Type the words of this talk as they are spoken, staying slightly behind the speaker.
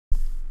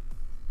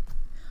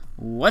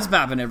What's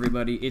poppin',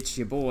 everybody? It's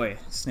your boy,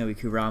 Snowy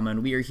Kurama,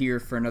 and we are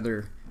here for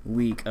another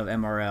week of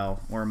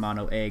MRL, or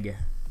Monoegg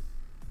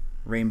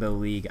Rainbow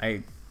League.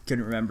 I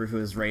couldn't remember if it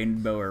was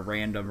Rainbow or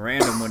Random.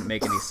 Random wouldn't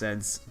make any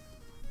sense.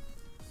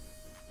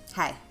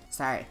 Hi,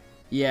 sorry.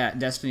 Yeah,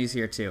 Destiny's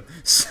here too.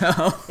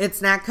 So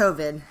it's not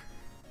COVID.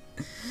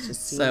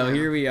 So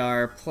here we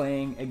are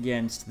playing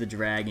against the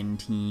Dragon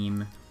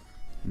team,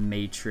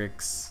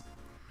 Matrix.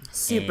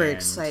 Super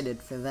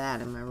excited for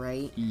that, am I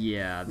right?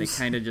 Yeah, they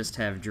kind of just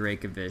have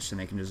Dracovish, and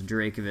they can just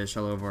Dracovish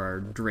all over our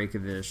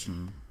Dracovish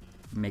and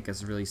make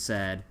us really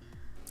sad.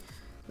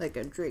 Like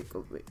a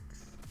Dracovish.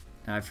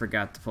 I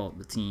forgot to pull up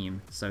the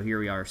team, so here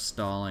we are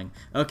stalling.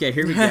 Okay,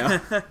 here we go.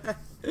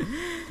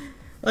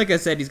 Like I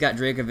said, he's got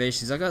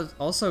Dracovish. He's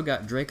also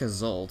got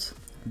Dracozolt,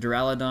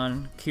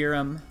 Duraludon,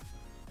 Kyurem,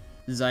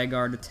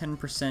 Zygarde,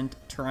 10%,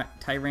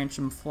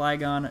 Tyrantrum,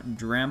 Flygon,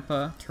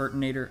 Drampa,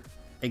 Turtonator,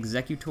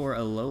 Executor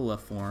Alola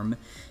form,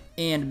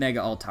 and Mega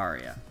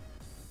Altaria.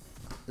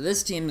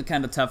 This team is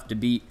kind of tough to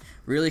beat.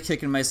 Really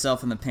kicking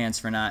myself in the pants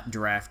for not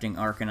drafting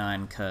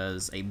Arcanine,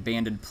 because a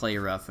banded Play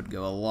Rough would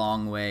go a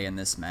long way in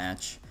this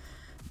match.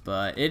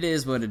 But it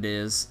is what it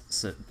is,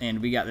 and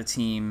we got the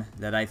team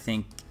that I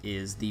think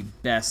is the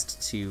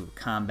best to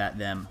combat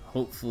them.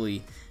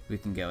 Hopefully we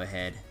can go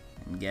ahead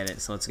and get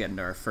it. So let's get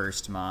into our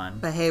first Mon.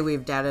 But hey,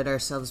 we've doubted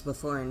ourselves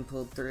before and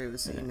pulled through,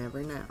 so you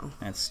never know.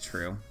 That's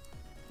true.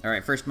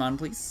 Alright, first Mon,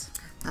 please.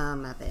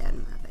 My bad,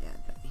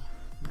 buddy.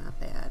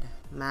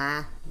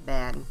 My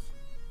bad.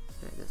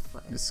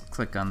 Just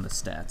click on the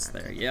stats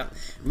there. Yep.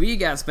 We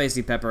got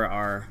Spicy Pepper,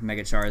 our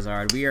Mega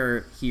Charizard. We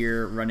are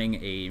here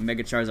running a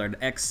Mega Charizard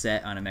X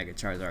set on a Mega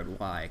Charizard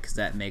Y, because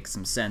that makes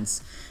some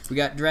sense. We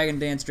got Dragon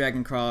Dance,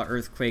 Dragon Claw,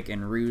 Earthquake,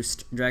 and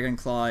Roost. Dragon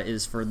Claw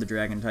is for the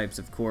Dragon types,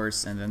 of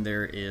course, and then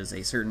there is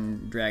a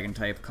certain Dragon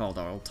type called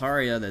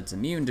Altaria that's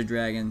immune to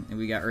Dragon, and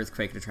we got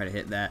Earthquake to try to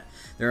hit that.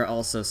 There are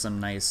also some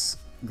nice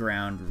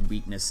ground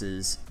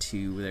weaknesses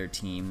to their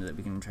team that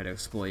we can try to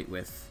exploit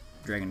with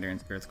Dragon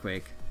Dance,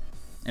 Earthquake.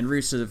 And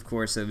Roost, of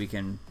course, so we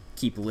can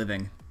keep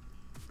living.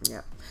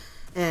 Yep.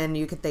 And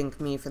you could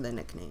thank me for the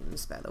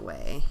nicknames, by the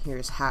way.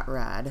 Here's Hot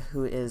Rod,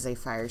 who is a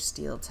Fire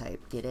Steel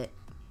type. Get it?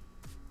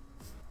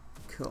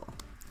 Cool.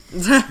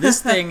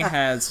 This thing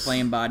has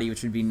Flame Body,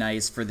 which would be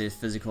nice for the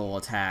physical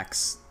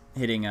attacks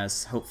hitting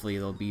us. Hopefully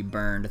they'll be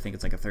burned. I think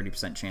it's like a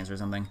 30% chance or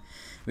something.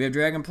 We have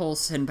Dragon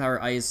Pulse, Hidden Power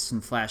Ice,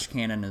 and Flash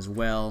Cannon as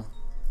well.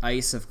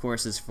 Ice, of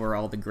course, is for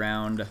all the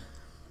ground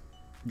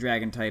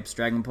Dragon types.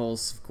 Dragon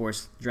Pulse, of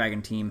course,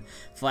 Dragon team.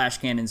 Flash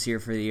Cannon's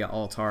here for the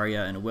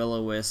Altaria, and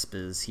Will-O-Wisp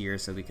is here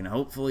so we can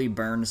hopefully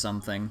burn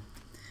something.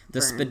 The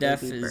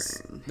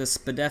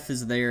Spadef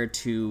is there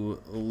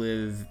to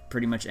live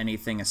pretty much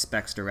anything a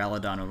Specs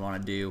Duraludon would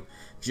want to do,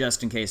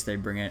 just in case they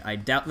bring it. I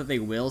doubt that they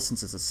will,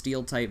 since it's a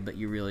Steel type, but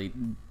you really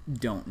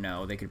don't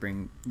know. They could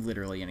bring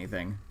literally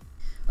anything.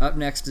 Up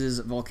next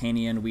is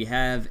Volcanion. We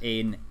have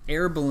an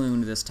air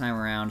balloon this time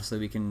around so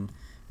we can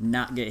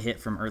not get hit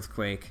from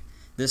Earthquake.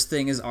 This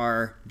thing is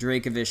our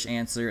Dracovish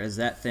answer, as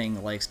that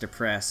thing likes to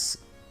press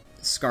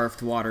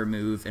Scarfed Water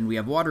move, and we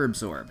have Water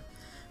Absorb.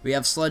 We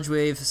have Sludge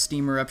Wave,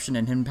 Steam Eruption,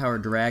 and Hidden Power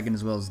Dragon,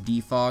 as well as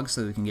Defog,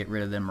 so we can get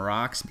rid of them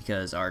rocks,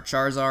 because our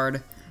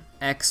Charizard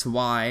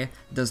XY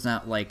does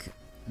not like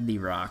the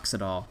rocks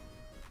at all.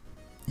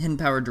 Hidden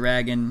Power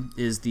Dragon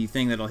is the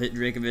thing that'll hit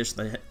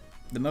Dracovish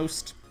the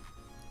most.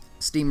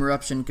 Steam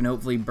Eruption can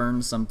hopefully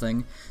burn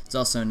something. It's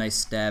also a nice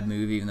stab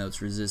move, even though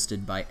it's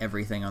resisted by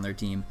everything on their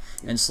team.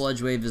 And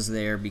Sludge Wave is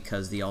there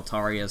because the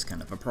Altaria is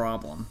kind of a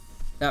problem.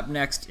 Up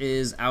next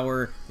is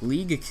our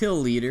League Kill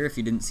Leader. If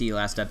you didn't see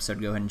last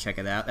episode, go ahead and check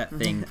it out. That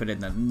thing put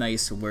in the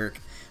nice work.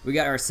 We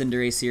got our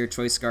Cinderace here,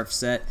 Choice Scarf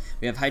set.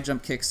 We have High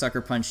Jump Kick,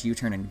 Sucker Punch,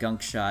 U-Turn, and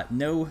Gunk Shot.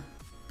 No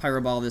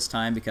Pyro Ball this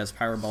time, because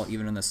Pyro Ball,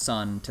 even in the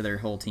sun, to their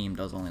whole team,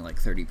 does only like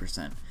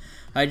 30%.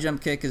 High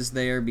Jump Kick is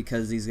there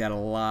because he's got a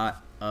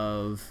lot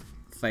of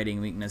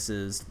fighting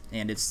weaknesses,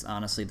 and it's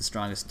honestly the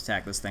strongest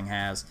attack this thing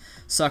has.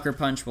 Sucker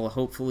Punch will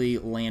hopefully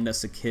land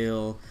us a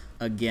kill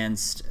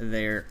against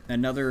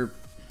another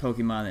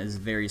Pokemon that is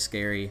very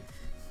scary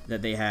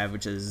that they have,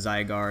 which is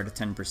Zygarde,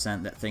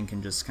 10%. That thing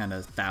can just kind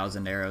of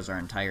 1,000 arrows our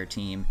entire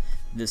team.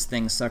 This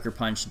thing, Sucker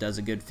Punch, does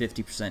a good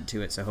 50%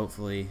 to it, so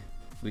hopefully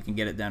we can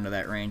get it down to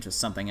that range with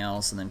something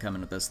else and then come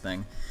in with this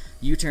thing.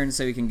 U-turn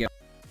so we can get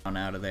on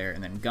out of there,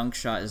 and then Gunk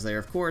Shot is there,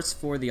 of course,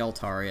 for the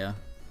Altaria.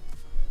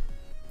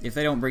 If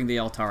they don't bring the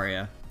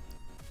Altaria,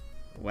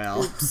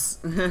 well. Oops.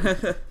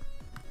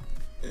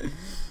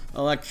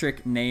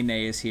 Electric Nene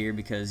is here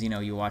because, you know,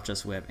 you watch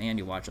us whip and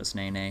you watch us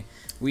Nene.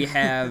 We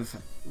have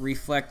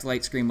Reflect,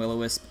 Light Screen,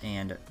 Will-O-Wisp,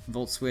 and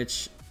Volt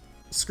Switch.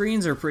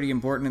 Screens are pretty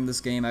important in this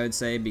game, I would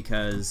say,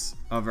 because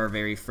of our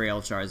very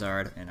frail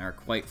Charizard and our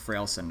quite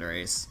frail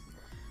Cinderace.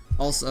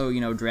 Also, you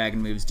know,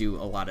 Dragon moves do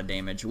a lot of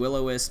damage.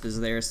 Will-O-Wisp is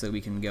there so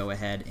we can go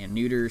ahead and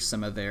neuter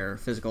some of their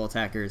physical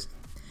attackers.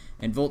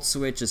 And Volt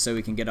Switch is so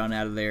we can get on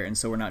out of there, and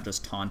so we're not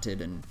just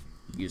taunted and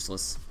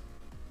useless.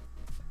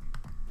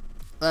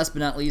 Last but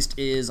not least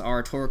is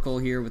our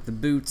Torkoal here with the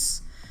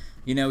boots.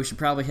 You know, we should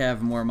probably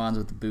have more Mons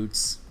with the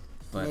boots,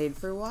 but made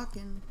for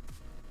walking.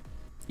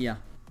 Yeah.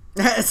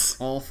 Yes.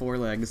 All 4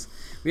 legs.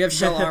 We have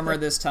Shell Armor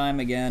this time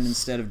again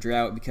instead of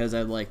Drought because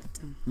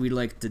we'd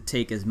like to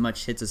take as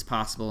much hits as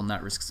possible and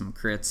not risk some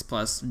crits.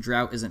 Plus,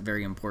 Drought isn't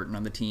very important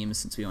on the team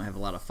since we don't have a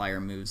lot of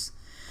fire moves.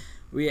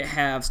 We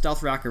have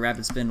Stealth Rocket,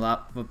 Rapid Spin,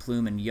 Lava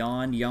Plume, and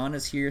Yawn. Yawn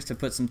is here to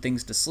put some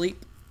things to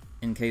sleep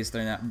in case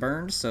they're not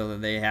burned, so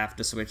that they have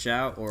to switch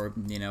out or,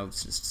 you know,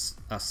 it's just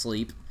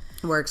asleep.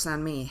 Works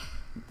on me.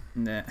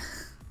 Nah.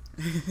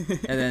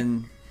 And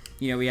then,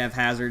 you know, we have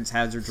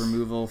Hazards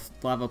removal.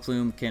 Lava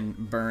Plume can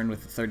burn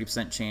with a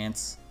 30%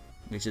 chance,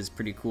 which is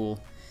pretty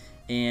cool.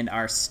 And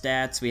our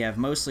stats, we have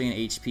mostly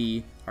an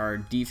HP. Our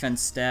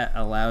defense stat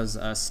allows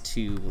us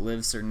to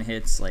live certain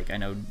hits. Like, I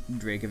know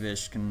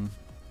Dracovish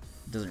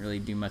doesn't really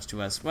do much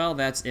to us. Well,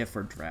 that's if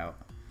we're Drought.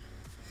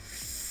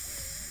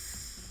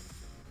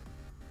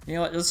 You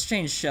know what? Let's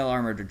change Shell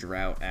Armor to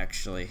Drought,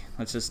 actually.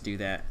 Let's just do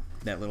that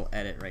little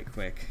edit right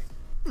quick.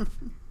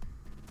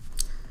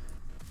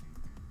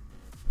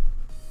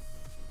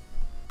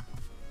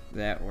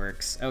 That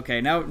works.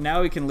 Okay,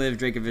 now we can live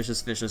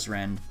Dracovicious, Vicious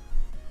Rend,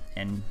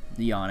 and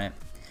Yawn it.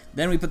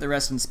 Then we put the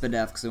rest in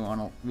Spadef because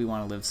we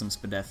want to live some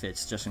Spadef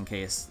hits just in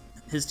case.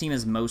 His team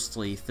is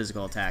mostly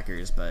physical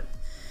attackers, but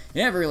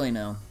you never really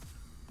know.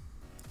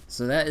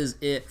 So that is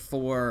it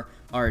for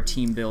our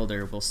team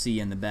builder. We'll see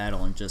you in the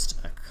battle in just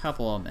a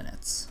couple of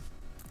minutes.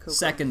 Cool.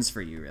 Seconds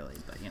for you, really,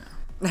 but you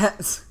know.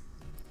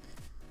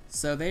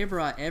 So they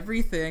brought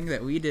everything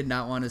that we did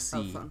not want to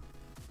see. Oh,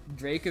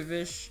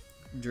 Dracovish,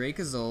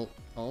 Dracozolt,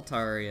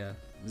 Altaria,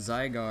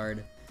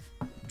 Zygarde,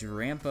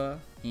 Drampa,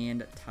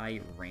 and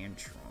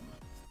Tyrantrum.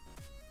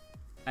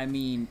 I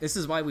mean, this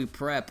is why we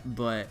prep,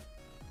 but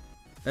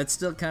that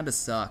still kind of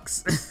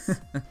sucks.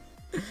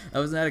 I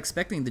was not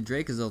expecting the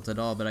Dracozolt at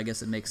all, but I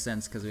guess it makes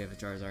sense because we have a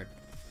Charizard.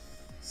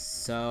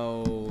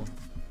 So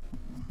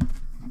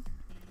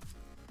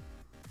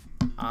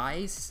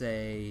I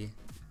say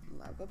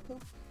Lava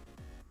poop?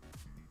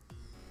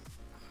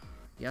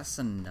 Yes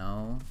and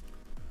no.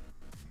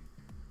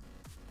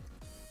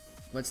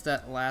 What's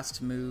that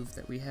last move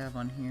that we have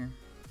on here?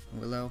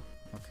 Willow?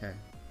 Okay.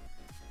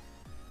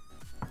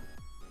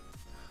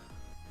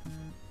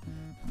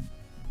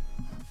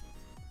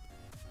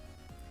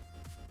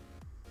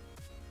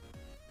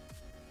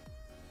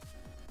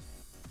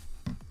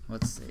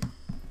 Let's see.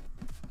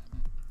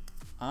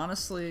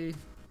 Honestly,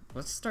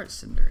 let's start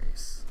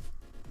Cinderace.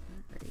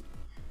 Great.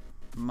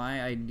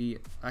 My idea...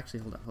 Actually,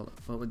 hold up.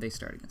 What would they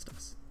start against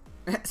us?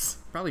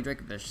 Probably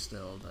Dracovish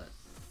still, but...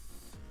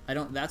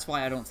 That's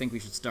why I don't think we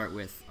should start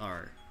with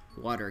our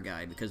water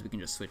guy, because we can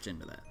just switch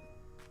into that.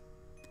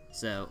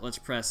 So, let's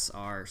press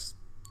our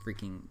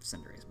freaking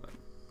Cinderace button.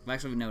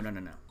 Actually, no.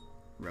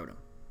 Rotom.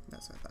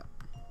 That's what I thought.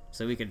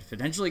 So we could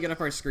potentially get up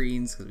our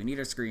screens, because we need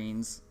our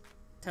screens.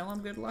 Tell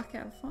them good luck,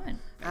 have fun.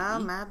 Oh,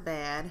 my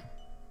bad.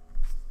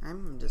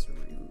 I'm just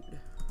rude.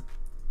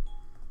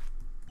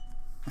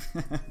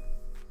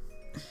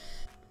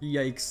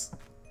 Yikes.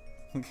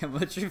 Look how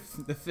much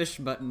the fish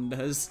button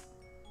does.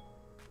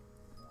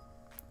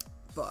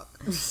 Fuck.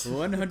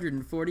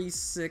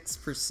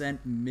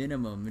 146%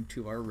 minimum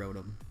to our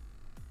Rotom.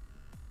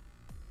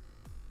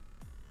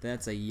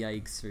 That's a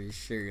yikes for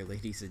sure,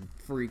 ladies and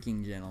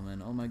freaking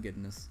gentlemen. Oh my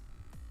goodness.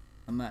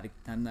 I'm not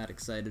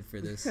excited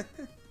for this.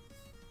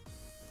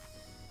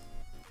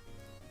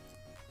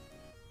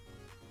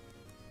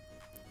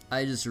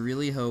 I just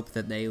really hope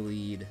that they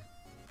lead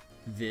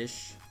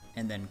Vish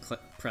and then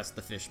press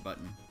the fish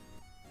button.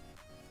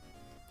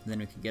 Then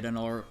we could get an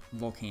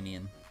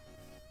Volcanion.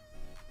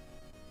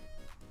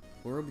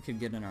 Or we could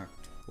get an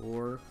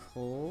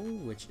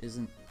Torkoal, which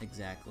isn't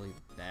exactly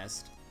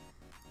best.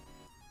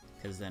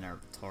 Because then our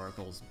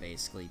Torkoal's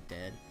basically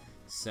dead.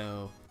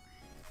 So,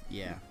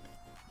 yeah.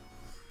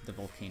 The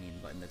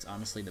Volcanion button. That's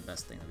honestly the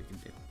best thing that we can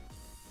do.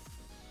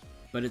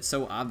 But it's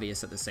so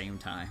obvious at the same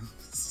time.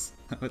 So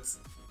it's...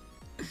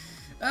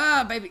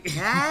 Ah, baby!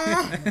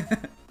 Ah.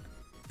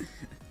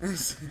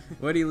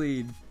 What do you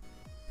lead?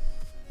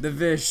 The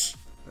Vish.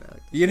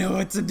 You know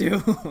what to do.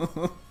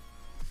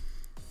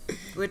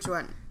 Which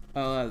one?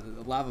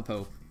 Lava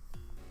Pope.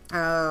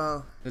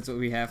 Oh. That's what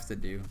we have to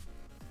do.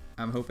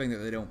 I'm hoping that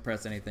they don't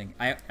press anything.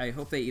 I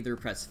hope they either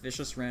press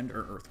Vicious Rend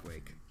or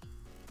Earthquake.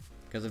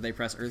 Because if they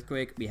press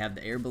Earthquake, we have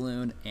the Air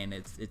Balloon, and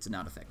it's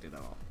not affected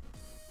at all.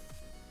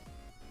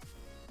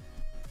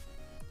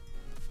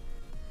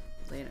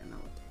 They don't know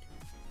what they're doing.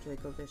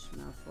 Dracovish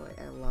Malfoy.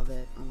 I love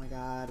it. Oh my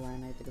god, why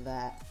didn't I think of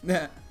that?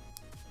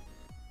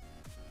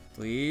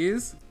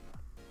 Please?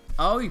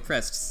 Oh, he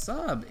pressed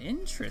sub.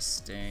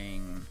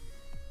 Interesting.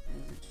 That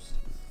is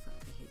interesting. Fuck,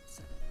 I hate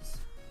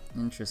subs.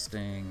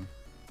 Interesting.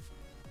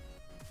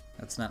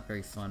 That's not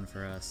very fun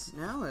for us.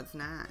 No, it's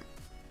not.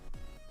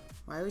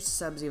 Why are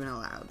subs even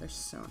allowed? They're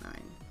so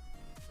annoying.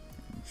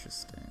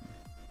 Interesting.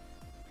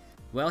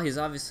 Well, he's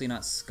obviously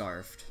not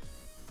scarfed.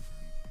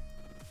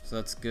 So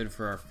that's good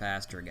for our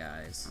faster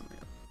guys. Oh my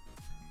god.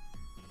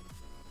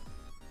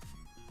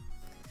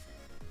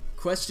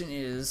 Question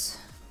is...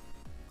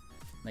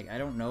 Like, I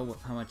don't know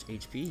how much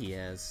HP he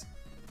has.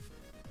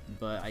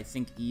 But I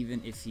think even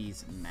if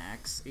he's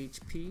max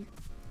HP...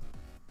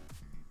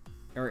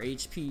 Our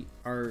HP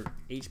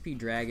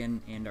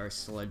Dragon and our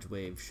Sludge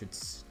Wave should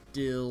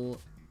still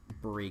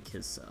break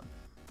his sub.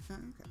 Oh,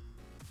 okay.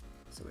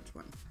 So which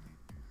one?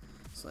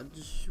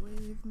 Sludge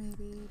Wave,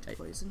 maybe? To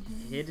poison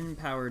him? Hidden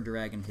Power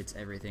Dragon hits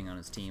everything on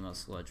his team, while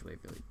Sludge Wave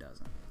really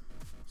doesn't.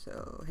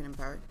 So, Hidden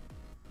Power?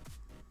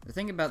 The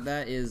thing about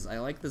that is, I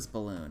like this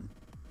balloon.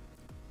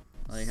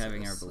 I like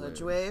having our balloon.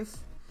 Sludge Wave?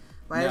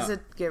 Why does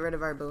it get rid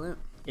of our balloon?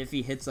 If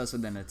he hits us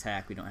with an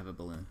attack, we don't have a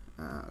balloon.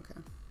 Oh,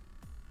 okay.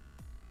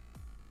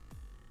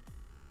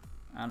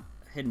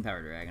 Hidden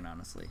Power Dragon,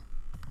 honestly.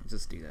 Let's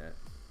just do that.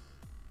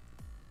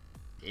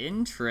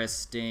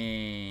 Interesting.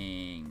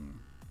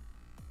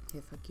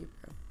 Yeah, fuck you,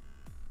 bro.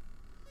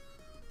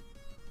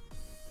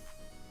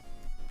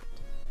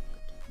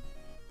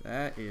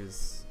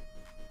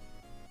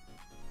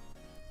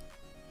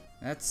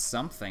 That's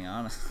something,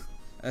 honest.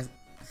 I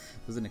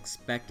wasn't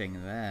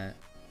expecting that.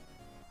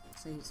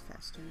 So he's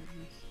faster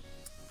than us?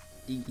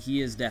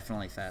 He is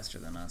definitely faster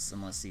than us,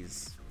 unless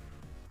he's...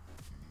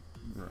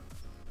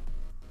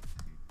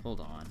 Hold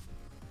on.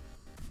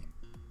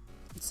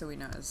 So we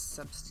know his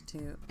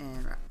Substitute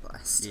and Rock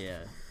Blast.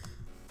 Yeah.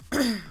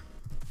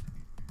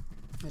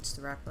 Which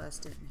the Rock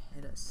Blast didn't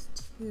hit us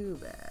too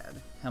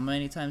bad. How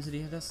many times did he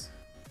hit us?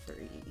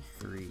 3.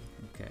 3,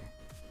 okay.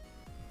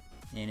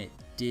 And it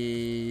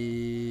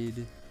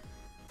did...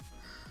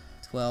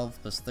 12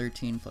 plus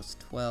 13 plus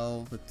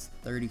 12, that's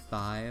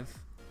 35.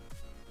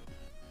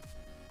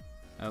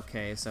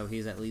 Okay, so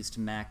he's at least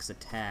max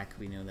attack,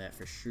 we know that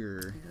for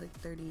sure. He's like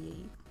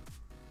 38.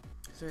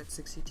 So we're at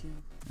 62.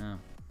 Oh.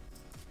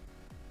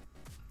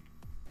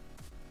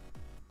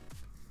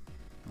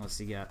 Unless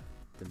he got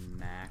the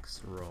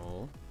max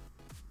roll.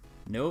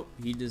 Nope,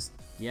 he just...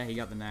 Yeah, he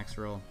got the max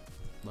roll.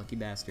 Lucky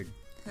bastard.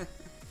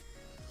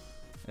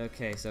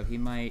 Okay, so he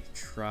might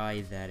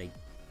try that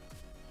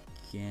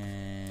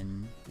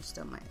again. You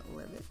still might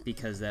live it.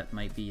 Because that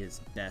might be his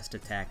best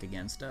attack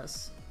against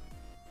us.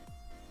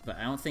 But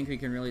I don't think we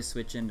can really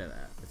switch into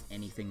that with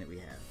anything that we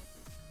have.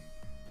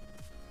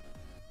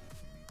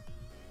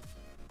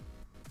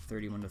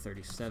 31 to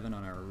 37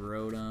 on our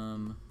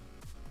Rotom.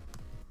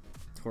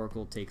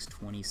 Torkoal takes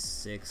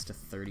 26 to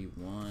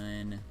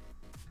 31.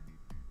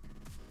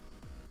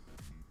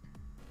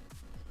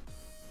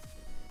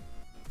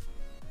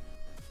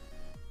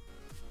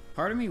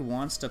 Part of me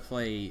wants to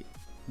play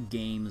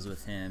games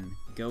with him,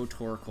 go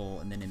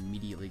Torkoal, and then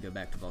immediately go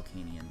back to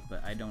Volcanion,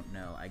 but I don't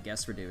know. I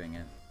guess we're doing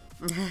it.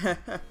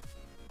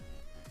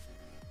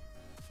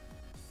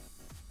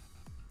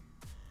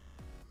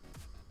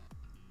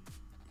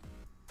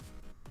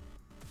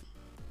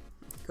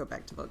 Go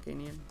back to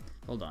Volcanion.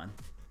 Hold on.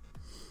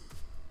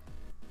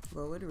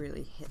 What would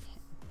really hit him?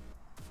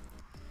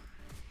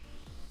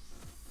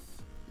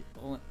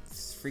 Well,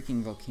 it's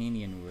freaking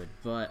Volcanion would,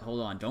 but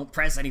hold on. Don't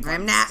press any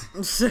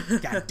buttons. I'm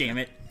not. God damn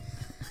it.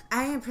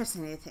 I didn't press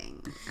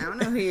anything. I don't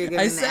know who you're giving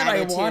I said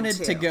I wanted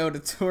to. to go to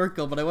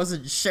Torkoal, but I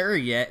wasn't sure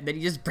yet. Then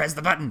you just pressed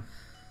the button.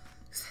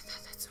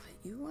 That's what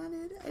you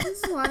wanted. I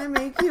just want to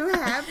make you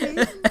happy.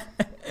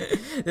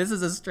 This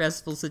is a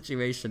stressful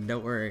situation.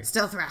 Don't worry.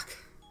 Stealth Rock.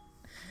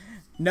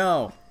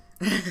 No.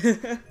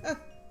 The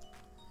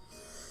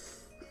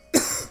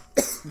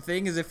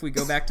thing is, if we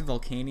go back to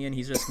Volcanion,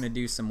 he's just going to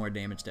do some more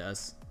damage to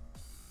us.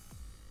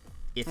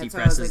 If he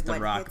presses the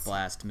Rock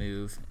Blast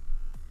move.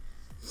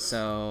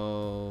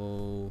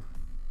 So...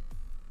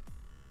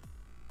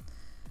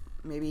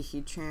 Maybe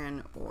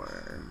Heatran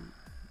or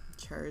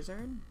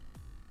Charizard?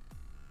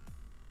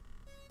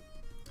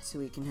 So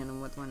we can hit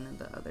him with one of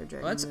the other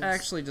dragon Let's moves.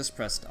 actually just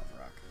press Stealth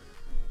Rock.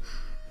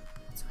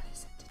 That's what I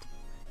said to do.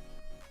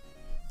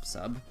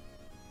 Sub.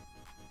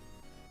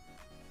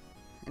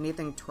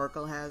 Anything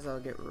Torkoal has, I'll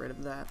get rid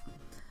of that.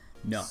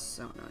 No.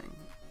 So annoying.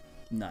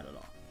 Not at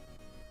all.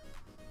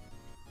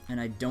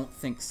 And I don't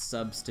think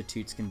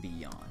substitutes can be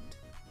yawned.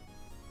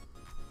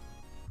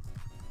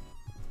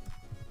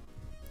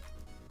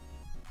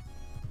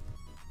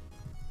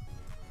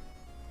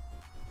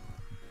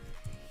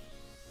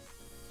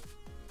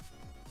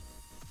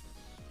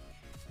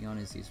 Yawn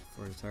is used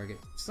before the target.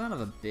 Son of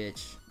a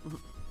bitch.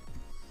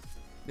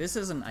 This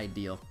isn't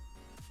ideal.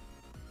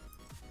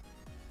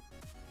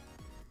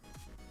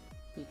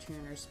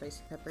 Heatran or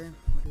Spicy Pepper,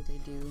 what do they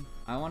do?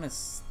 I want to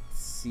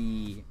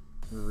see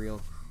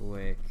real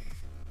quick.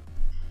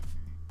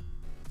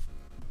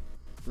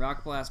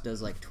 Rock Blast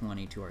does like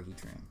 20 to our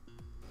Heatran.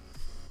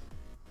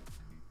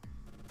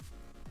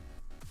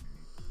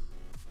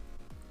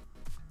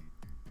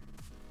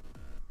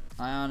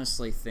 I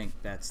honestly think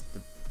that's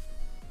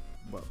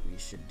what we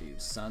should do.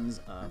 Sun's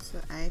up. That's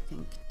what I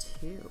think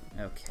too.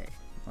 Okay,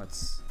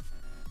 let's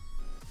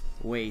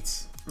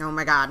wait. Oh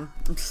my god.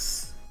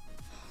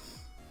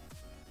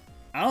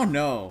 I don't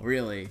know,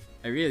 really.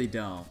 I really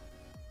don't.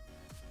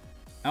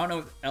 I don't know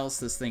what else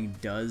this thing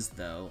does,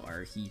 though,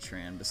 our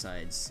Heatran,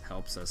 besides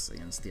helps us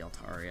against the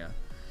Altaria.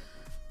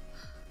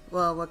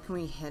 Well, what can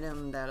we hit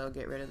him that'll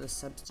get rid of the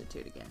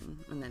substitute again?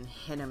 And then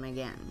hit him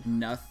again?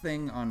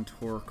 Nothing on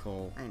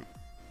Torkoal. I know.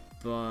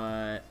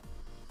 But...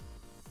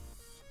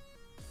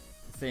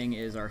 the thing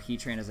is our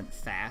Heatran isn't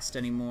fast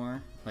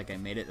anymore. Like I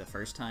made it the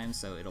first time,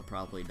 so it'll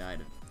probably die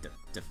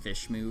to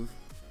fish move.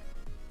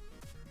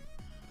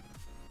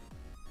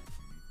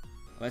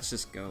 Let's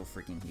just go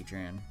freaking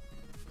Heatran.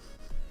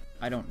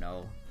 I don't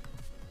know.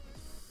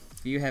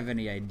 If you have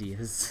any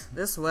ideas.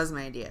 This was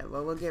my idea.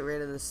 Well, we'll get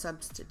rid of the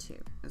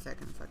substitute. Is that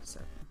gonna fuck us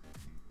up?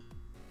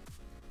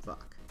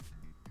 Fuck.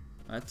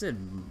 That did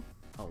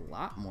a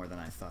lot more than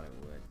I thought it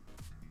would.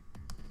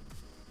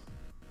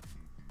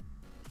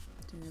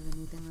 Do you have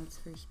anything that's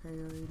first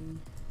priority?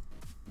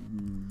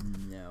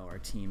 No, our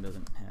team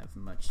doesn't have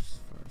much as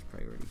far as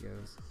priority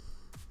goes.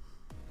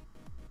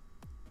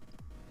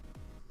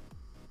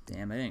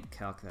 Damn, I didn't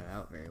calc that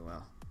out very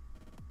well.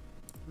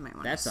 Might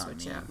want That's to on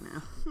switch me. out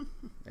now.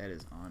 That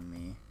is on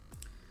me.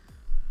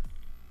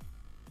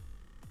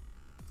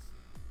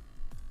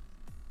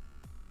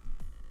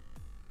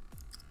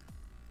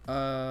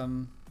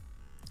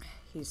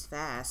 He's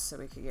fast, so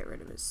we could get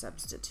rid of his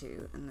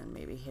substitute and then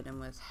maybe hit him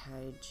with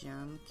high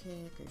jump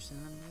kick or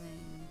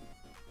something.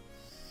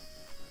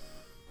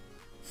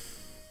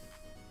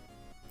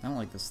 I don't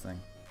like this thing.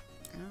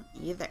 I don't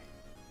either.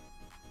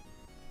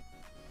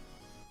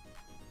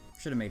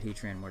 Should have made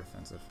Heatran more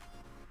defensive.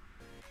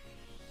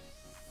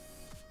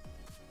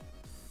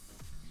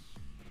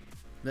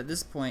 But at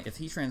this point, if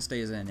Heatran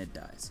stays in, it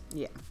dies.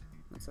 Yeah,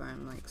 that's why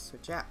I'm like,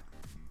 switch out.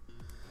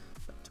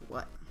 But to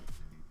what?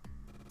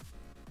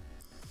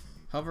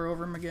 Hover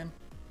over him again.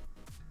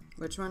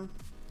 Which one?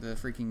 The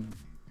freaking,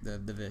 the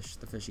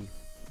fishy.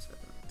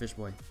 Fish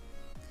boy.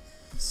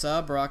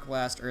 Sub, Rock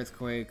Blast,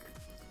 Earthquake.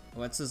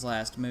 What's his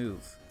last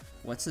move?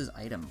 What's his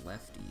item?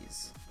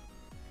 Lefties.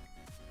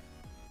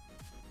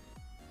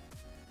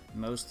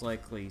 Most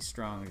likely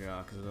Strong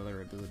Jaw, because his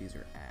other abilities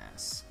are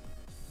ass.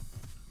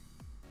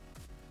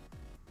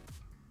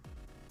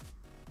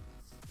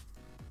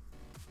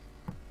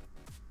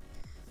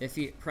 If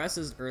he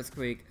presses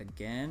Earthquake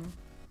again...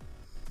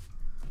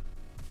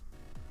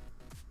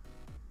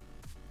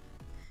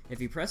 If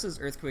he presses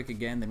Earthquake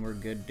again, then we're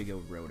good to go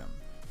Rotom.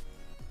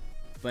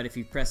 But if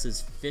he presses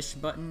Fish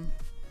button,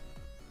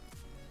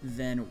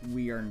 then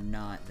we are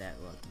not that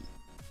lucky.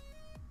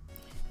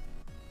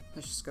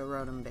 Let's just go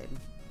Rotom, babe.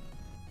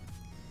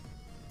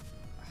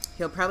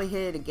 He'll probably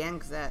hit it again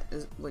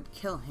because would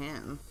kill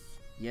him.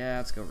 Yeah,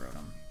 let's go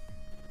Rotom.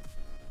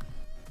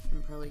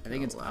 And probably I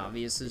think it's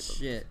obvious as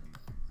shit.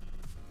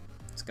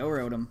 Let's go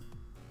Rotom.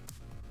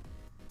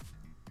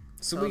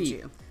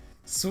 Sweet.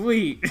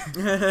 Sweet.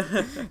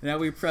 Now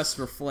we press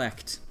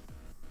Reflect.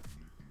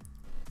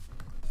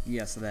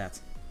 Yes,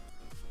 that.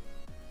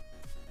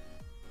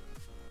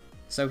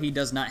 So he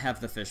does not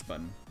have the fish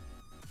button.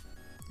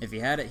 If he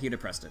had it, he'd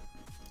have pressed it.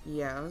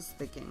 Yeah, I was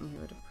thinking he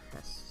would have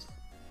pressed.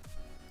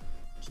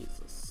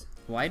 Jesus.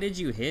 Why did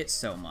you hit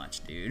so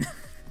much, dude?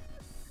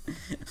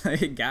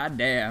 Like,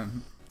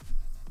 goddamn.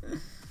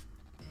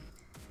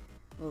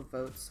 Will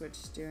vote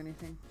switch do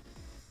anything?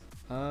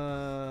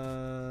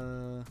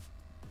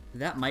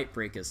 That might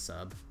break his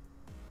sub.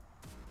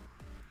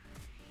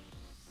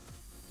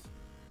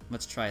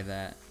 Let's try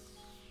that.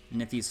 And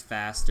if he's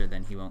faster,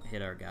 then he won't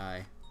hit our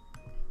guy.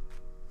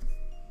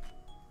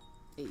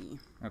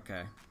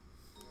 Okay.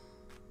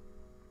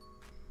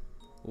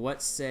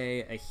 Let's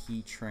say a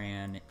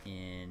Heatran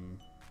in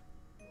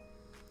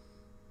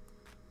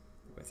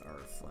with our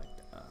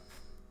Reflect up.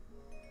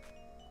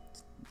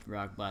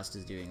 Rock Blast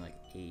is doing like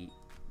 8.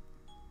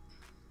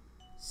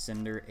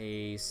 Cinder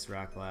Ace,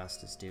 Rock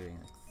Blast is doing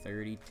like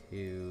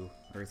 32.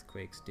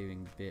 Earthquake's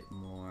doing a bit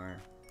more.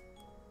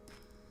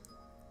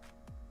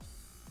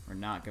 We're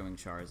not going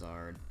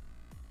Charizard.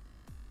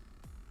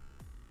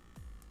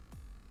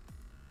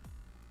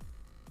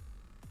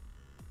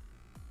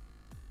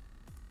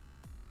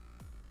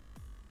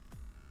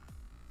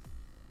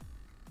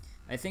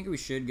 I think we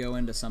should go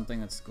into something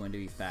that's going to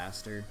be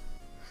faster.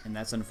 And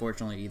that's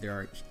unfortunately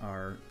either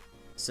our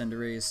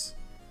Cinderace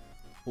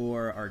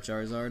or our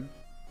Charizard.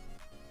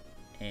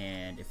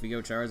 And if we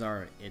go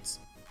Charizard, it's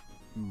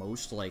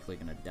most likely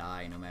going to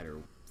die no matter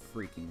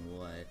freaking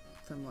what.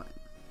 From what?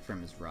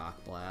 From his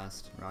Rock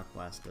Blast. Rock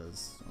Blast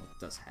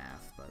does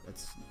half, but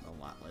that's a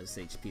lot less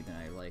HP than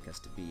I like us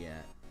to be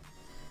at.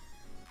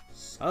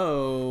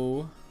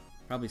 So,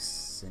 probably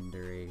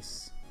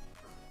Cinderace.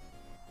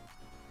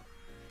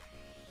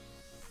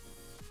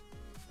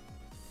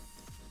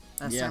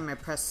 Last time I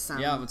pressed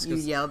some, you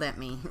yelled at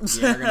me.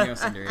 Yeah, we're gonna go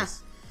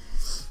Cinderace.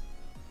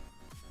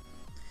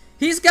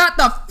 He's got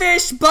the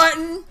fish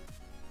button!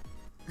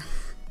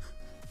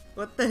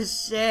 What the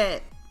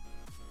shit?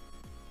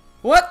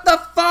 What the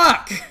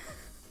fuck?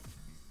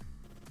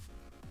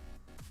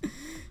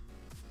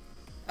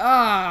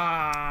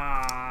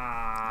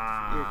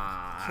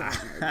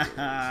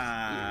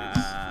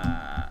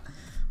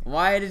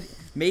 Why did...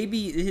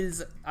 Maybe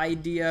his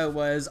idea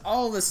was,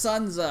 oh, the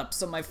sun's up,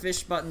 so my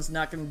fish button's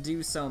not going to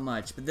do so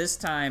much. But this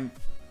time...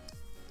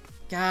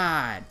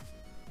 God.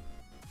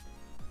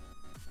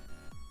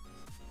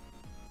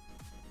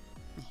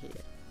 I hate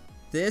it.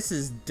 This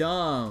is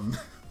dumb.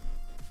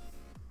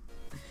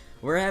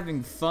 We're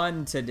having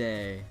fun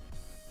today.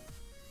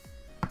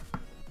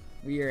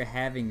 We are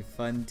having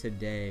fun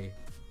today.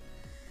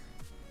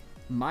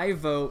 My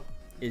vote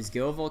is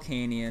go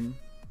Volcanion,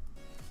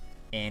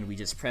 and we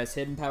just press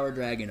Hidden Power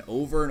Dragon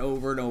over and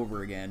over and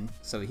over again,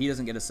 so he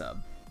doesn't get a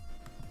sub.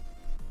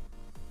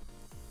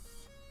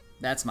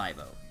 That's my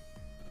vote.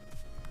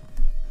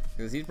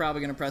 Because he's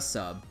probably going to press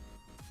sub.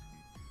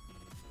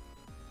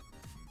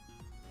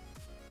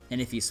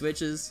 And if he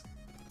switches,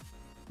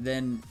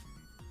 then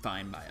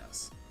fine by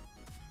us.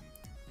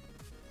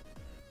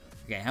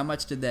 Okay, how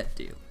much did that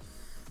do?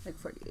 Like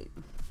 48.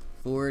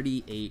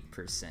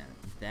 48%.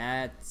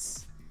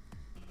 That's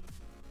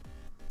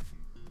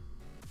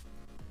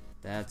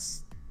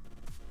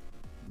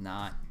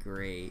not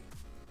great.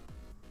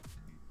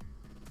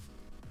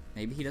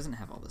 Maybe he doesn't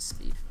have all this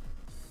speed.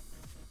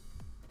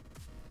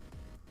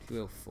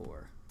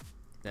 204.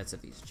 That's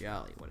if he's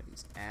jolly. What if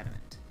he's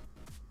adamant?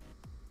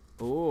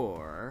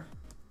 Or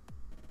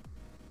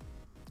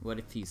what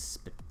if he's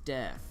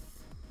Spadef?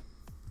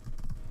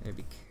 Gotta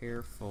be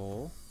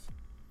careful.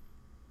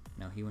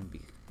 No, he wouldn't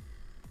be.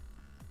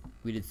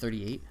 We did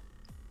 38?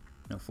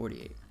 No,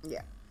 48.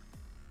 Yeah.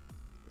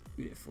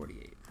 We did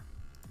 48.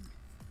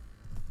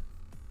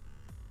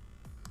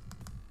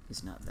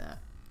 He's not that.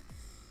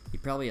 He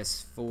probably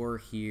has 4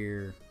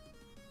 here.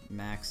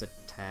 Max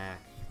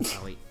attack.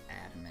 Probably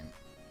adamant.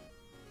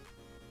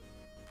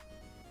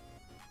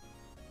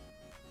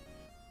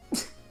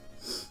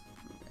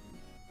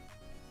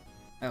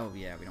 Oh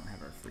yeah, we don't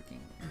have our freaking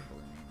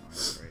balloon anymore.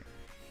 That's right.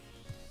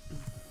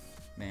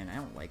 Man, I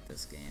don't like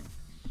this game.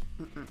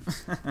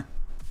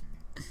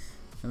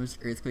 How much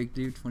Earthquake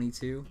do?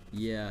 22?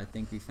 Yeah, I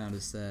think we found a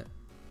set.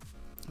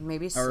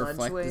 Maybe Our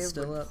Sludge Wave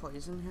still would up.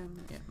 poison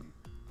him? Yeah.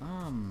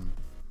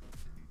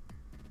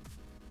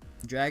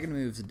 Dragon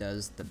Moves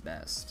does the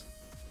best.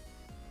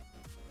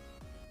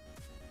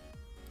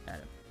 Out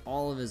of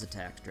all of his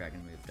attacks,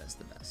 Dragon Move does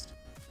the best.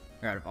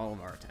 Or out of all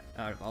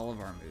of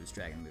our moves,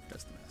 Dragon Move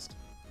does the best.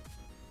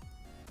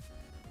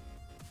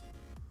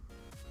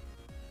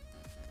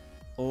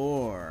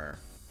 Or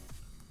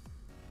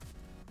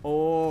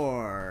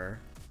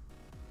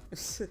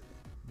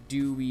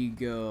do we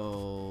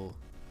go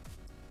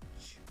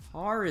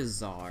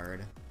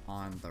Charizard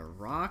on the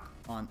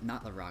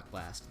not the Rock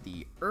Blast,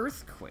 the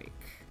Earthquake?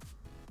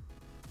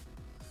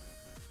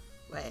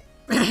 Wait.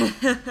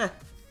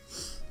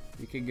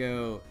 We could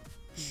go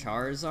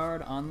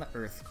Charizard on the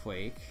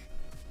Earthquake.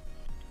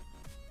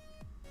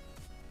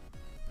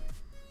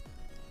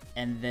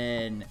 And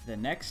then the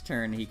next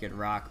turn he could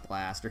Rock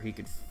Blast, or he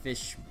could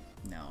Fish...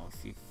 No,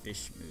 if he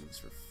Fish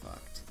moves, we're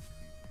fucked.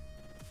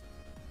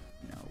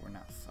 No, we're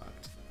not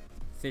fucked.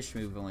 Fish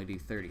move only do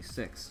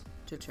 36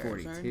 To to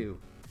Charizard? 42.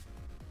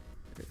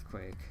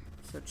 Earthquake.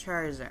 So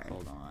Charizard.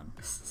 Hold on.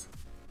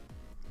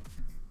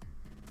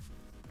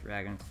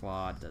 Dragon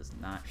Claw does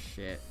not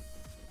shit.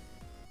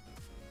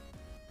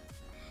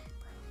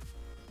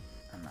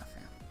 I'm not a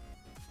fan.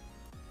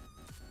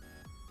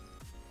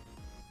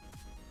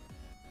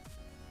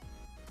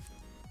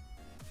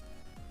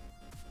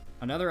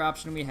 Another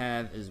option we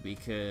have is we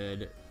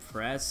could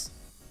press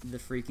the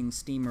freaking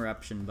Steam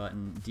Eruption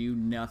button, do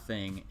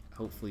nothing,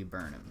 hopefully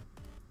burn him.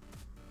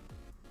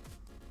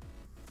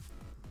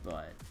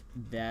 But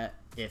that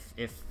if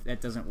that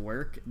doesn't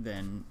work,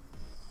 then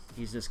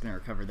he's just gonna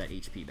recover that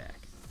HP back.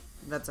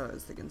 That's what I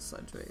was thinking,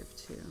 Sludge Wave,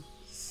 too.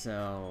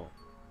 So,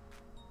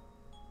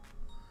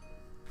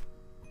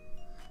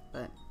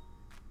 But,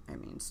 I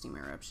mean, Steam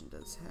Eruption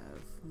does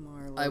have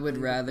more... I would likely to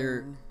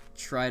rather burn.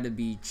 try to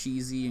be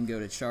cheesy and go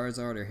to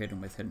Charizard or hit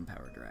him with Hidden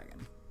Power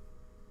Dragon.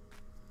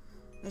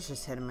 Let's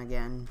just hit him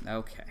again.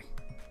 Okay.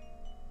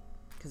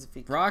 Because if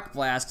he... Rock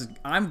Blast.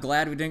 I'm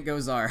glad we didn't go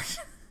Zard.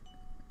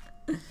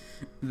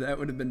 That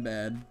would have been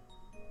bad.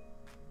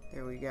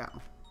 There we go.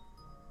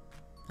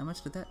 How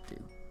much did that do?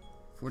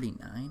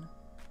 49?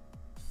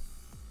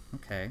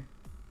 Okay.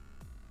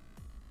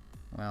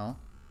 Well.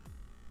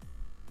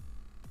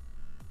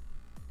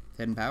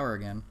 Hidden Power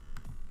again.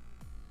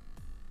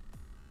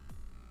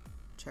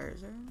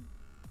 Charizard?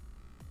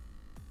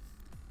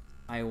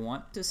 I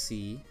want to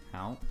see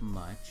how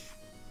much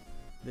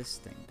this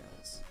thing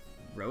does.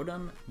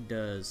 Rotom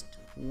does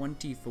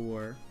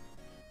 24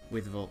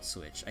 with Volt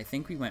Switch. I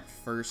think we went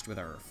first with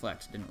our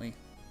Reflect, didn't we?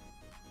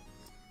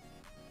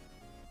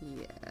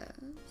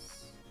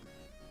 Yes.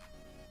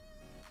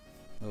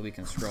 Well, we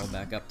can scroll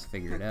back up to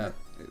figure it out.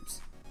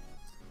 Oops.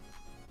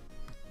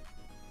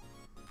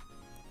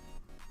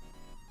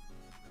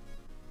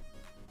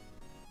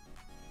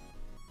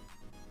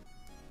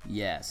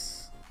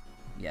 Yes.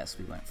 Yes,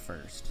 we went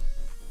first.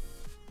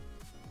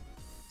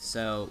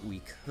 So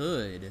we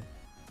could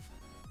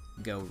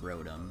go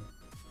Rotom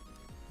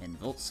and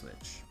Volt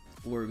Switch,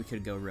 or we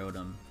could go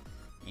Rotom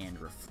and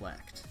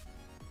Reflect.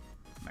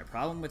 My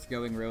problem with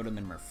going Rotom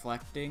and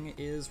Reflecting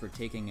is we're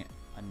taking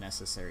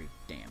unnecessary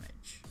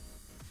damage.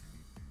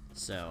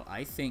 So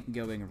I think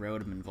going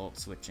Rotom and Volt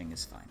Switching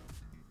is fine.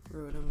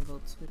 Rotom,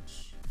 Volt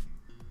Switch.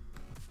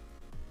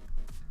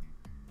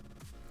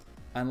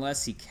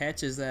 Unless he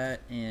catches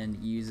that and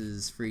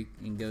uses Freak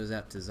and goes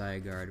out to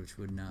Zygarde, which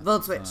would not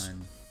Volt be Switch.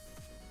 fun.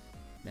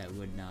 That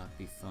would not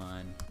be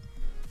fun.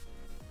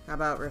 How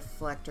about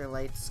Reflector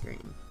Light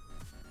Screen?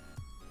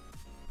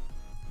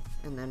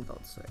 And then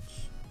Volt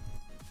Switch.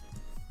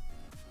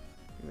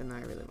 Even though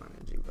I really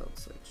want to do Volt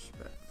Switch,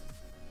 but...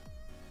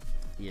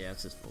 Yeah,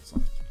 it's just Volt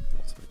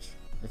Switch.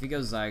 If he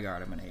goes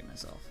Zygarde, I'm gonna hate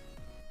myself.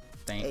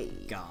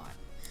 Thank God.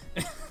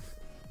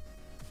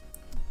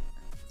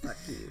 Fuck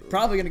you.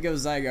 Probably gonna go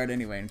Zygarde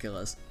anyway and kill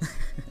us.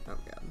 Oh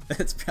god.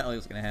 That's probably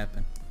what's gonna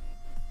happen.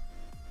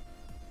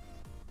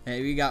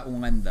 Hey, we got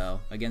one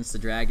though against the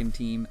Dragon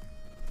team,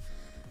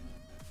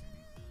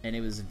 and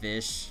it was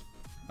Vish.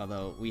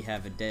 Although we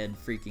have a dead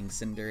freaking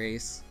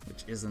Cinderace,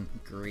 which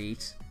isn't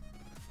great.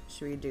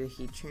 Should we do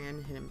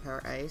Heatran, Hidden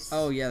Power Ice?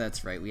 Oh yeah,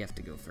 that's right. We have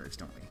to go first,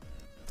 don't we?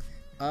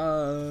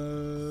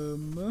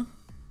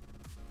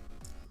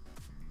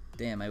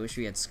 Damn, I wish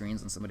we had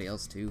screens on somebody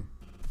else too.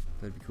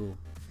 That'd be cool.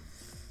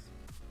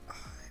 I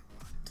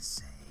want to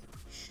say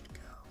we should go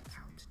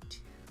out to...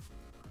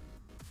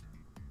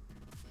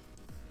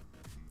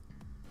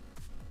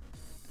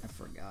 I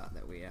forgot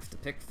that we have to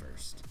pick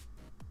first.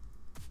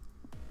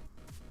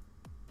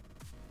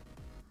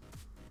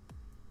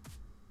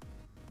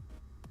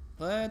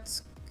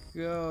 Let's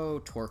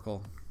go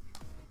Torkoal.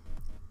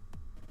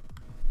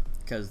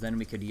 Because then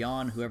we could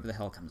yawn whoever the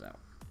hell comes out.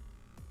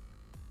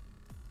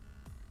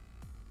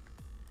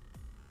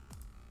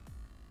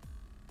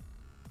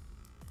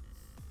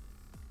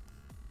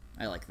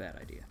 I like that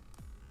idea.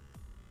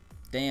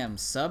 Damn,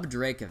 sub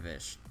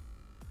Dracovish.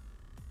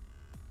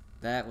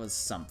 That was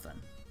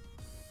something.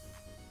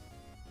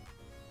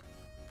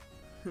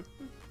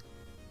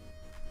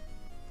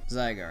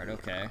 Zygarde,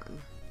 okay.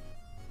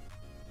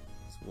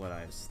 That's what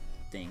I was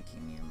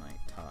thinking you might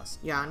toss.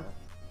 Yawn.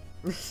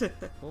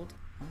 Hold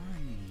on.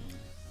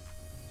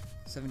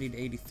 70 to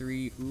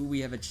 83. Ooh, we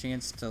have a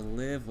chance to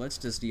live. Let's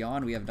just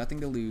yawn. We have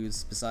nothing to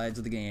lose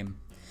besides the game.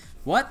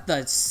 What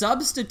the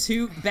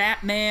substitute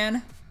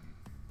Batman?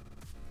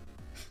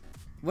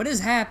 What is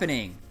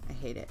happening? I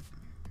hate it.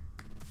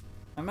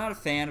 I'm not a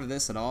fan of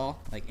this at all.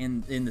 Like,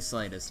 in the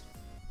slightest.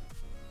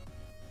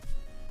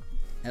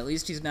 At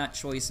least he's not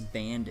choice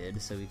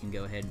banded, so we can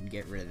go ahead and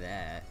get rid of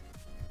that.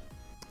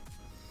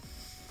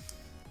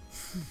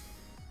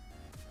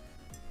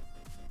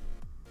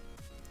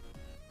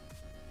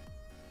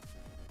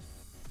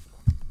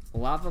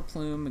 Lava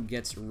Plume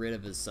gets rid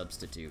of his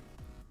substitute.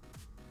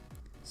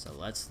 So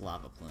let's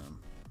Lava Plume.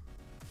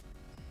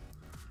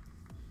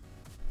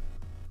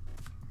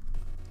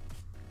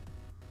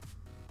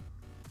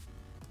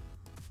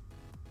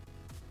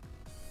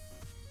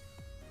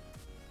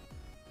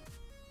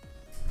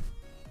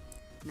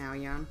 Now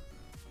yawn.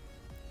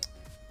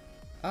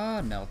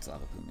 No, it's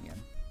Lava Plume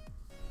again.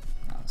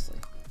 Honestly.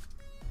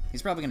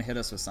 He's probably gonna hit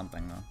us with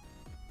something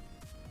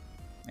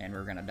though. And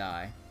we're gonna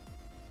die.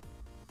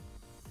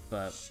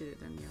 But Shoot it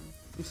then yawn.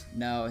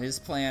 no, his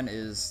plan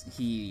is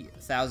he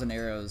 1,000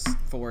 arrows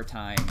 4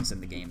 times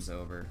and the game's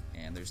over,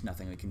 and there's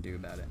nothing we can do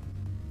about it.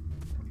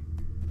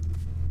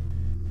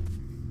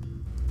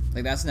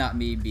 Like, that's not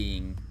me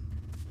being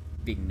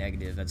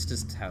negative, that's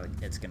just how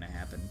it's gonna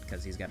happen,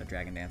 because he's got a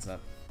Dragon Dance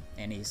up.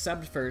 And he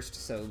subbed first,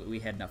 so we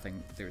had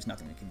nothing, there was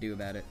nothing we could do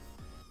about it.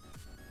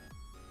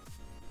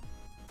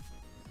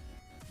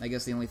 I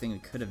guess the only thing we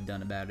could have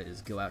done about it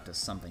is go out to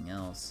something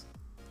else.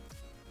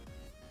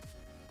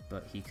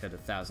 But he could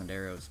have 1,000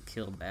 arrows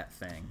killed that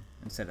thing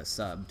instead of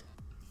subbed.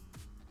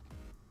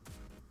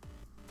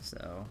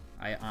 So,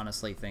 I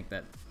honestly think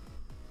that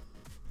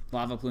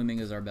Lava Pluming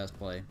is our best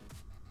play.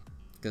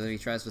 Because if he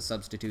tries to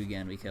substitute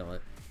again, we kill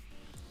it.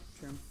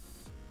 True.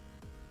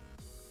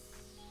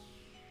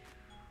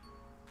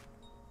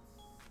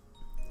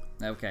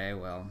 Okay,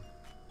 well.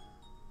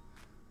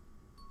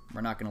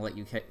 We're not going to let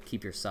you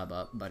keep your sub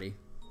up, buddy.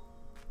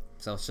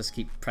 So let's just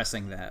keep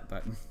pressing that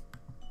button.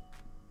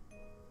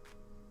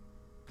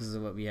 This is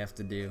what we have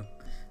to do.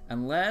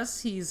 Unless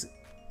he's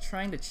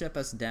trying to chip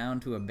us down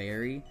to a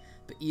berry,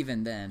 but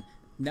even then,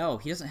 no,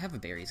 he doesn't have a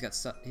berry. He's got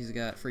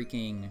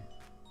freaking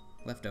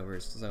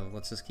leftovers. So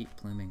let's just keep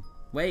pluming.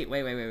 Wait.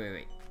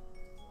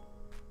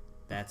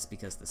 That's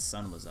because the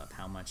sun was up.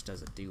 How much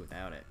does it do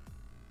without it?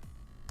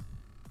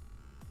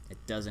 It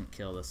doesn't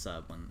kill the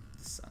sub when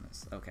the sun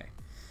is okay.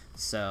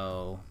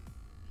 So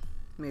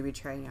Maybe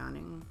try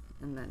yawning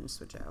and then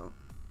switch out.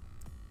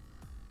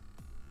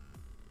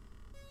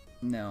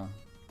 No.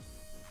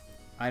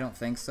 I don't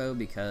think so,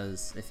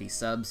 because if he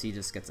subs, he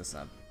just gets a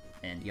sub,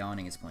 and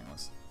yawning is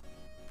pointless.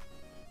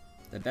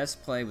 The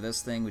best play with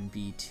this thing would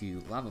be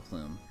to Lava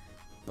Plume,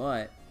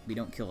 but we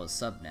don't kill his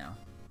sub now,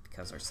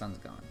 because our sun's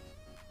gone.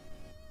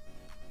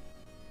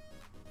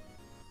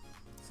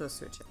 So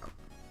switch out.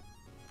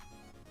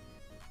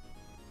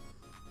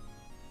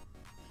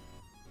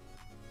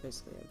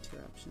 Basically, I have 2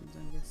 options,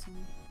 I'm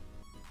guessing.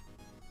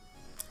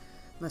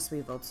 Unless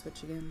we Volt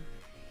Switch again.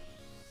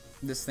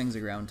 This thing's a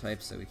ground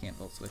type, so we can't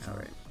Volt Switch.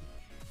 Alright.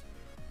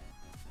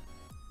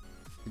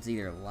 It's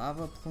either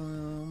Lava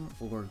Plume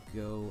or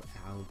go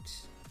out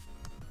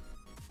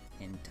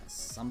into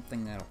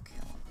something that'll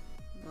kill him.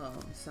 Well,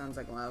 sounds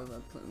like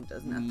Lava Plume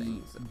does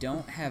nothing. We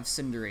don't have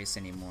Cinderace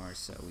anymore,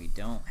 so we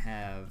don't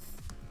have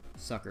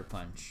Sucker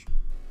Punch,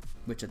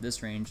 which at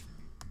this range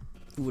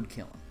would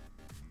kill him.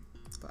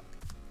 Fuck.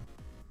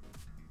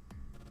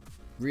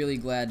 Really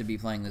glad to be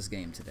playing this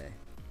game today.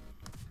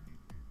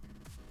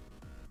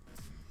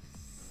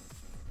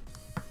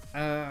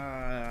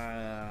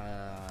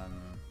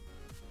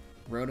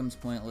 Rotom's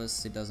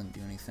pointless. It doesn't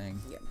do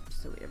anything. Yep,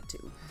 so we have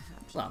 2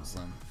 options. Lava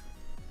Plume.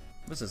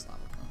 What's this Lava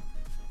Plume?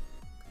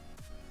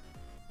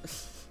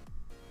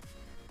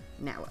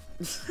 Now what?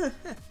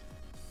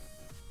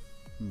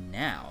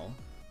 Now?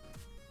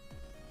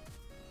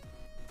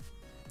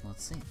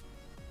 Let's see.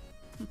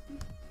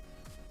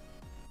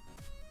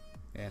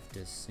 We have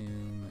to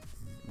assume...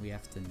 We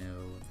have to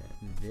know that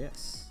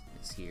this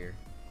is here.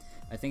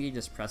 I think he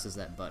just presses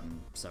that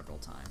button several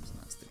times, and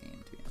that's the game,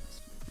 to be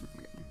honest.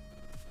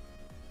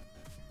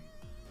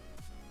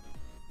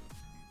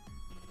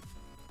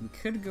 We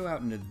could go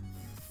out into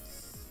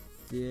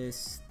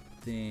this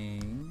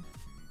thing.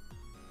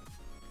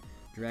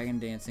 Dragon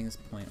Dancing is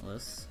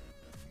pointless.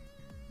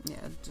 Yeah,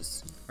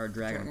 just... Our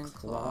Dragon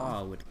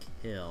Claw would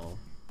kill.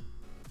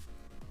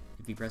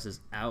 If he presses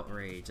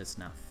Outrage, it's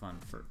not fun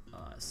for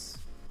us.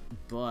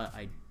 But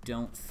I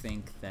don't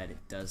think that it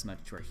does much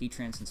to our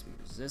Heatran since we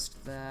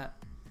resist that.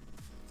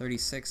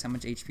 36, how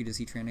much HP does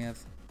Heatran have?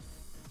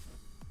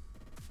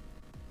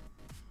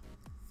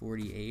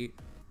 48.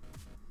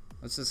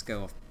 Let's just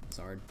go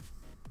Zard.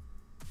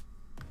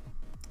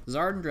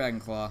 Zard and Dragon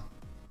Claw.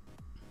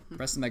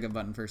 Press the Mega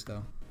button first,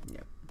 though.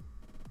 Yep.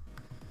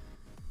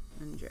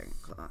 And Dragon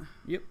Claw.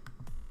 Yep.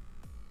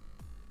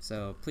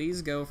 So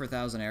please go for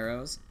 1,000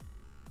 arrows.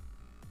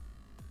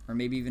 Or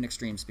maybe even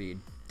Extreme Speed.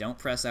 Don't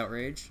press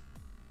Outrage.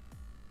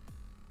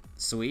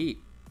 Sweet.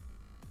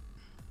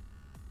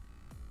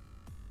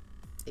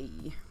 Hey.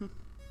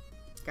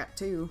 Got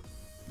 2.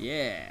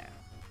 Yeah.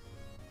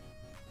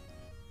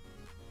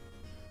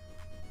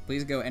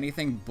 Please go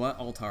anything but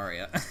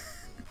Altaria.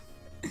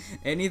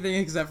 Anything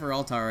except for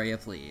Altaria,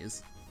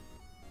 please.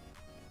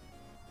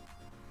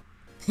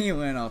 He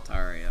went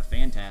Altaria.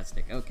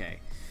 Fantastic. Okay.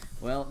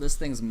 Well, this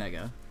thing's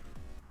mega.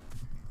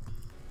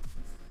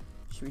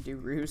 Should we do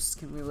Roost?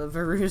 Can we live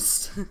a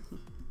Roost?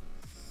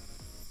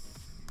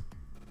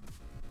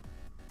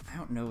 I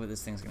don't know what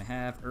this thing's gonna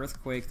have.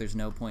 Earthquake, there's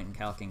no point in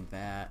calcing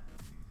that.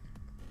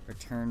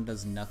 Return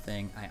does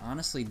nothing. I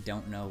honestly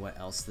don't know what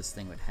else this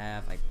thing would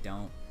have. I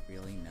don't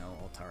really know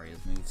Altaria's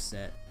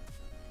moveset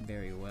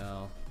very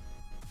well.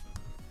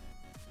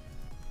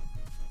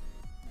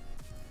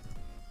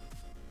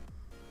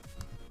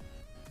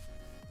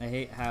 I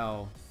hate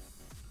how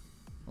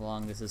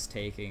long this is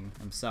taking.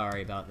 I'm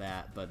sorry about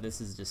that, but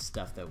this is just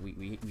stuff that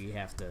we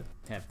have to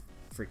have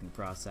freaking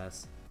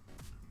process.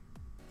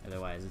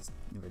 Otherwise,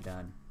 we're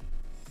done.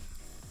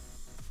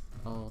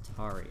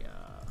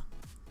 Altaria.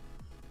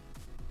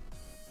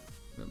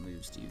 What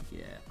moves do you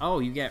get? Oh,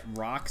 you get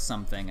Rock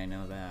something. I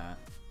know that.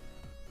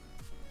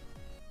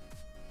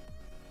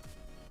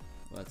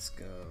 Let's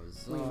go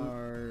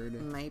Zard. We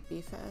might be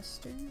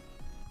faster.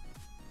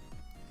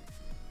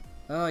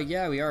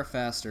 Yeah, we are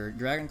faster.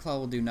 Dragon Claw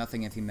will do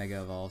nothing if he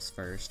Mega Evolves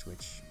first,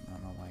 which I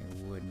don't know why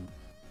he wouldn't.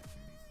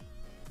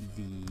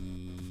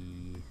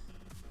 The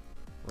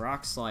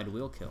Rock Slide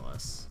will kill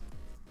us.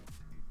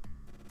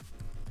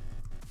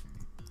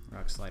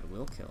 Rock Slide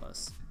will kill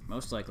us.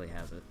 Most likely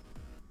has it.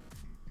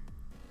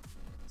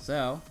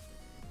 So,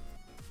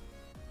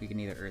 we can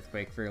either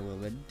Earthquake for a little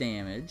bit of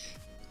damage.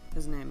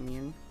 Isn't it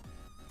immune?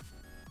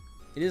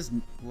 It is,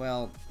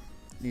 well,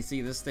 you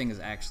see, this thing is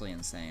actually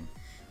insane.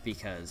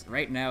 Because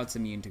right now it's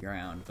immune to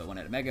ground, but when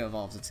it Mega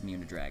Evolves, it's immune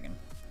to Dragon.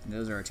 And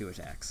those are our 2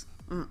 attacks.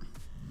 Mm.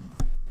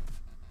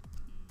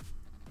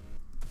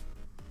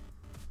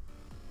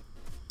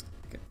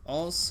 Could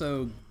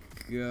also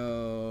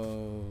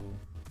go...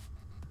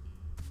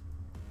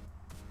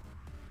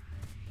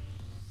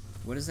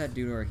 What does that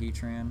do to our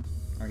Heatran?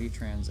 Our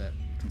Heatran's at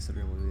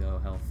considerably low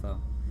health, though.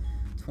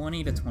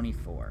 20 to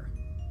 24.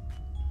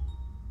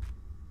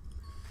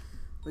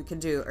 We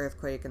could do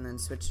Earthquake and then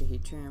switch to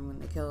Heatran when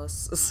they kill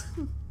us.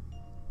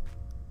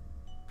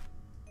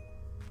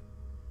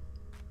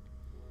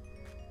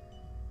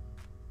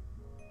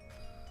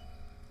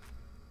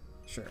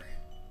 Sure.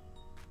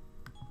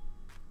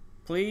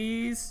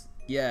 Please?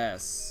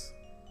 Yes.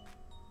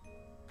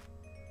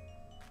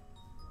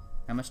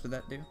 How much did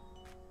that do?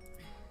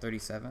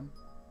 37?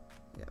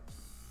 Yep.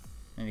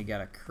 And he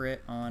got a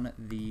crit on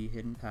the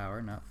Hidden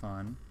Power. Not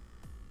fun.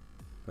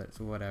 But it's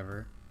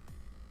whatever.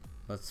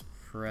 Let's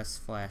press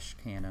Flash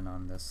Cannon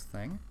on this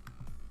thing.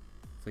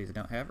 Please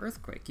don't have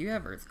Earthquake. You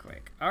have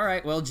Earthquake.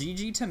 Alright, well,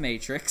 GG to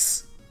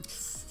Matrix.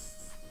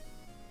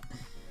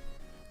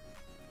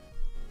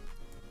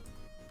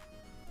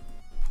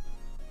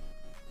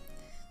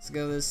 Let's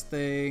go this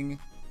thing.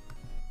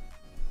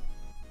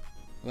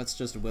 Let's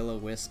just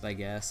Will-O-Wisp, I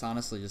guess.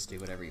 Honestly, just do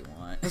whatever you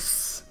want.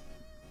 Is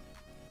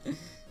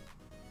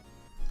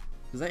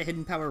that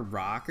Hidden Power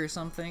Rock or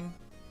something?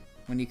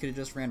 When you could have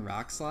just ran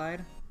Rock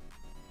Slide?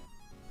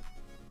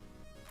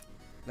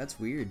 That's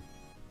weird.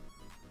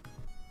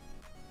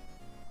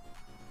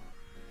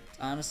 It's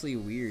honestly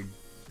weird,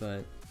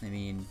 but, I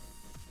mean,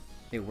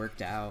 it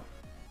worked out.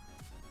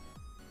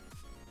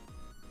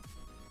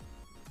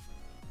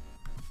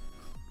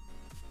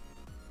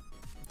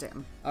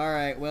 Damn.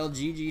 Alright, well,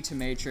 GG to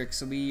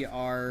Matrix. We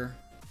are...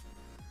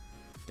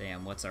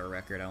 Damn, what's our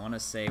record? I want to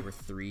say we're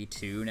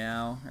 3-2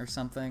 now, or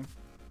something.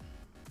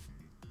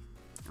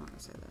 I want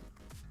to say that.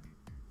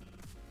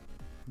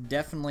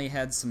 Definitely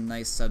had some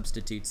nice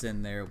substitutes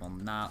in there. Will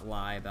not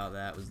lie about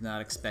that. Was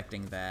not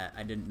expecting that.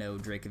 I didn't know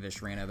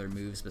Dracovish ran other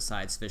moves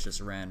besides Vicious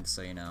Rend,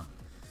 so you know.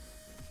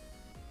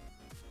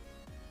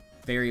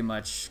 Very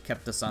much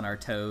kept us on our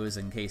toes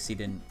in case he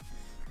didn't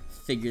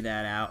figure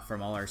that out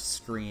from all our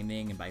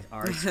screaming. And by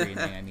our screaming,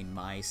 I mean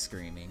my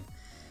screaming.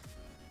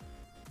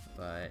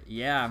 But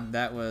yeah,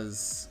 that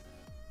was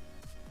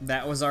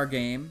our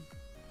game.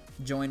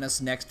 Join us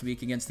next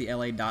week against the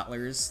LA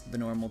Dottlers, the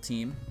normal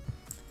team.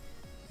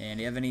 And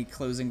do you have any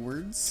closing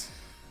words?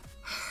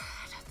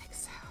 I don't think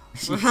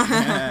so.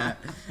 Yeah.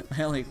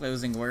 My only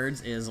closing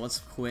words is let's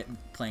quit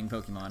playing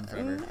Pokemon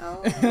forever.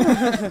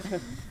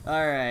 No.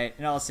 Alright,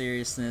 in all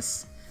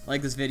seriousness,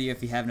 like this video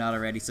if you have not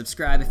already.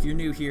 Subscribe if you're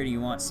new here and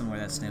you want some more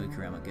of that Snowy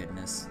Kurama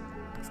goodness.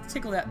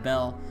 Tickle that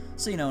bell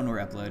so you know when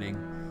we're uploading.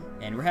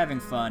 And we're having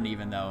fun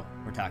even though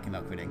we're talking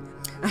about quitting.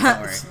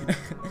 Don't worry.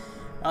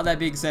 All that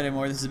being said and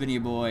more, this has been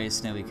your boy,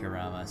 Snowy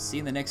Kurama. See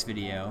you in the next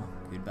video.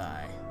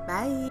 Goodbye.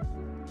 Bye.